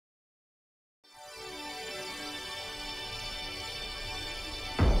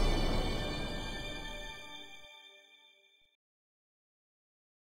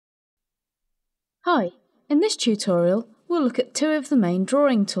Hi, in this tutorial we'll look at two of the main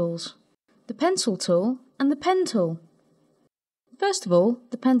drawing tools, the pencil tool and the pen tool. First of all,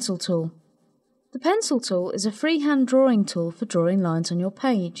 the pencil tool. The pencil tool is a freehand drawing tool for drawing lines on your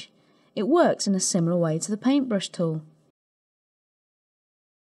page. It works in a similar way to the paintbrush tool.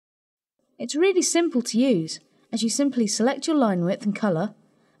 It's really simple to use, as you simply select your line width and colour,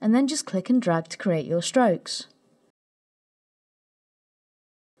 and then just click and drag to create your strokes.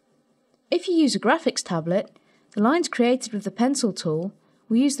 If you use a graphics tablet, the lines created with the pencil tool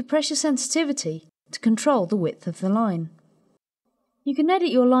will use the pressure sensitivity to control the width of the line. You can edit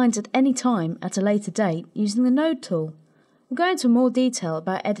your lines at any time at a later date using the node tool. We'll go into more detail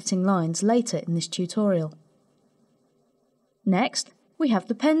about editing lines later in this tutorial. Next, we have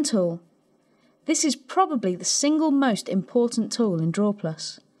the pen tool. This is probably the single most important tool in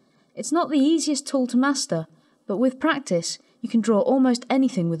DrawPlus. It's not the easiest tool to master, but with practice you can draw almost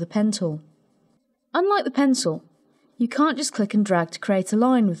anything with the pen tool. Unlike the pencil, you can't just click and drag to create a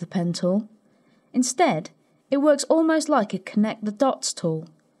line with the pen tool. Instead, it works almost like a connect the dots tool.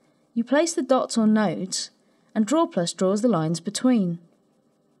 You place the dots or nodes, and DrawPlus draws the lines between.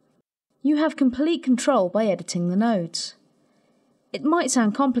 You have complete control by editing the nodes. It might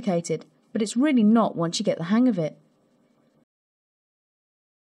sound complicated, but it's really not once you get the hang of it.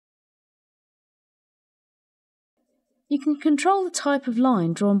 You can control the type of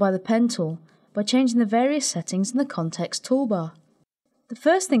line drawn by the pen tool by changing the various settings in the context toolbar. The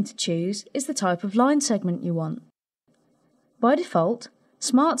first thing to choose is the type of line segment you want. By default,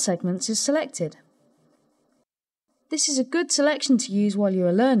 Smart Segments is selected. This is a good selection to use while you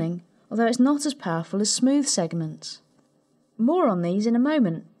are learning, although it's not as powerful as Smooth Segments. More on these in a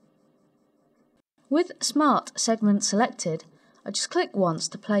moment. With Smart Segments selected, I just click once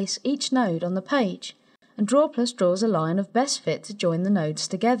to place each node on the page, and DrawPlus draws a line of best fit to join the nodes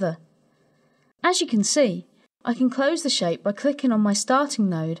together. As you can see, I can close the shape by clicking on my starting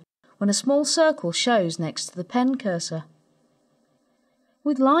node when a small circle shows next to the pen cursor.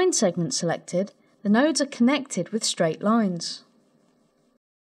 With line segment selected, the nodes are connected with straight lines.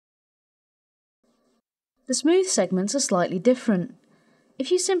 The smooth segments are slightly different.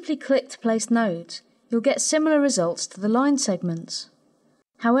 If you simply click to place nodes, you'll get similar results to the line segments.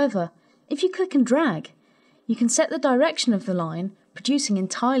 However, if you click and drag, you can set the direction of the line, producing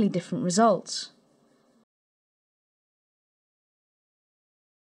entirely different results.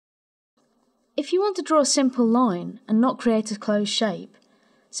 If you want to draw a simple line and not create a closed shape,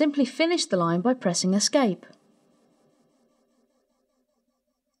 simply finish the line by pressing Escape.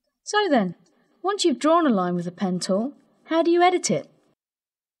 So then, once you've drawn a line with the pen tool, how do you edit it?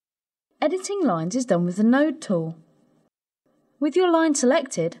 Editing lines is done with the node tool. With your line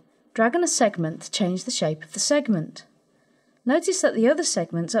selected, drag on a segment to change the shape of the segment. Notice that the other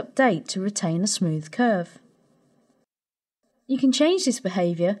segments update to retain a smooth curve. You can change this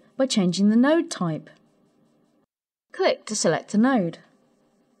behaviour by changing the node type. Click to select a node.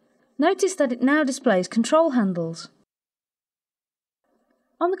 Notice that it now displays control handles.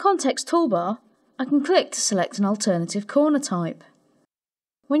 On the context toolbar, I can click to select an alternative corner type.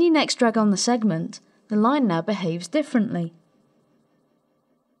 When you next drag on the segment, the line now behaves differently.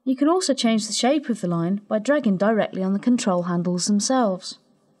 You can also change the shape of the line by dragging directly on the control handles themselves.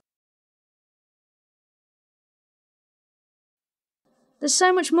 There's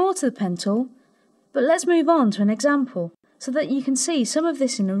so much more to the pen tool, but let's move on to an example so that you can see some of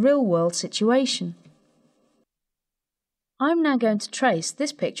this in a real-world situation. I'm now going to trace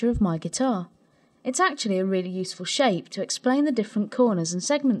this picture of my guitar. It's actually a really useful shape to explain the different corners and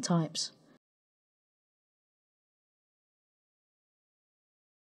segment types.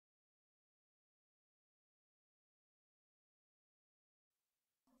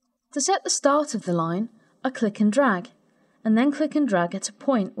 To set the start of the line, I click and drag, and then click and drag at a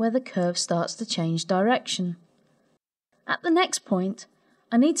point where the curve starts to change direction. At the next point,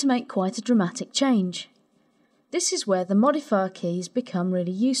 I need to make quite a dramatic change. This is where the Modifier Keys become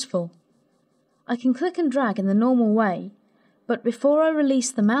really useful. I can click and drag in the normal way, but before I release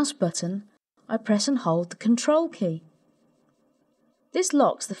the mouse button, I press and hold the Control key. This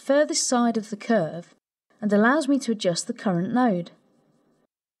locks the furthest side of the curve and allows me to adjust the current node.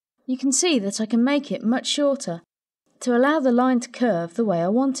 You can see that I can make it much shorter to allow the line to curve the way I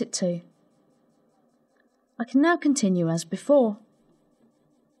want it to. I can now continue as before.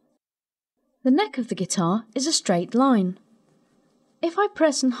 The neck of the guitar is a straight line. If I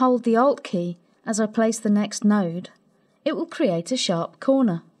press and hold the Alt key as I place the next node, it will create a sharp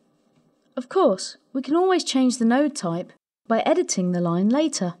corner. Of course, we can always change the node type by editing the line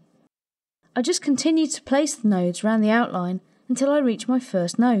later. I just continue to place the nodes around the outline until I reach my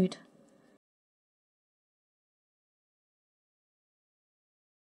first node.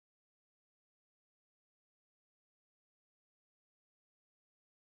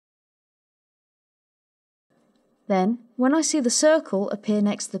 Then, when I see the circle appear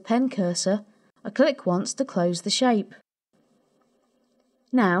next to the pen cursor, I click once to close the shape.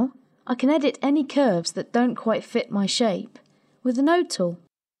 Now, I can edit any curves that don't quite fit my shape with the Node tool.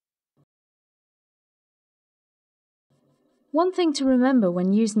 One thing to remember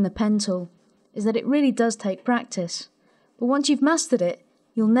when using the pen tool is that it really does take practice, but once you've mastered it,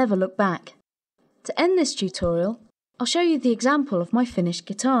 you'll never look back. To end this tutorial, I'll show you the example of my finished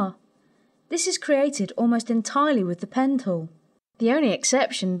guitar. This is created almost entirely with the pen tool, the only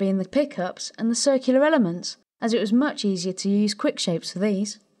exception being the pickups and the circular elements, as it was much easier to use quick shapes for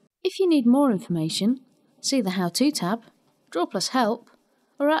these. If you need more information, see the How To tab, DrawPlus Help,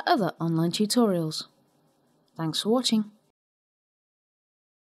 or our other online tutorials. Thanks for watching.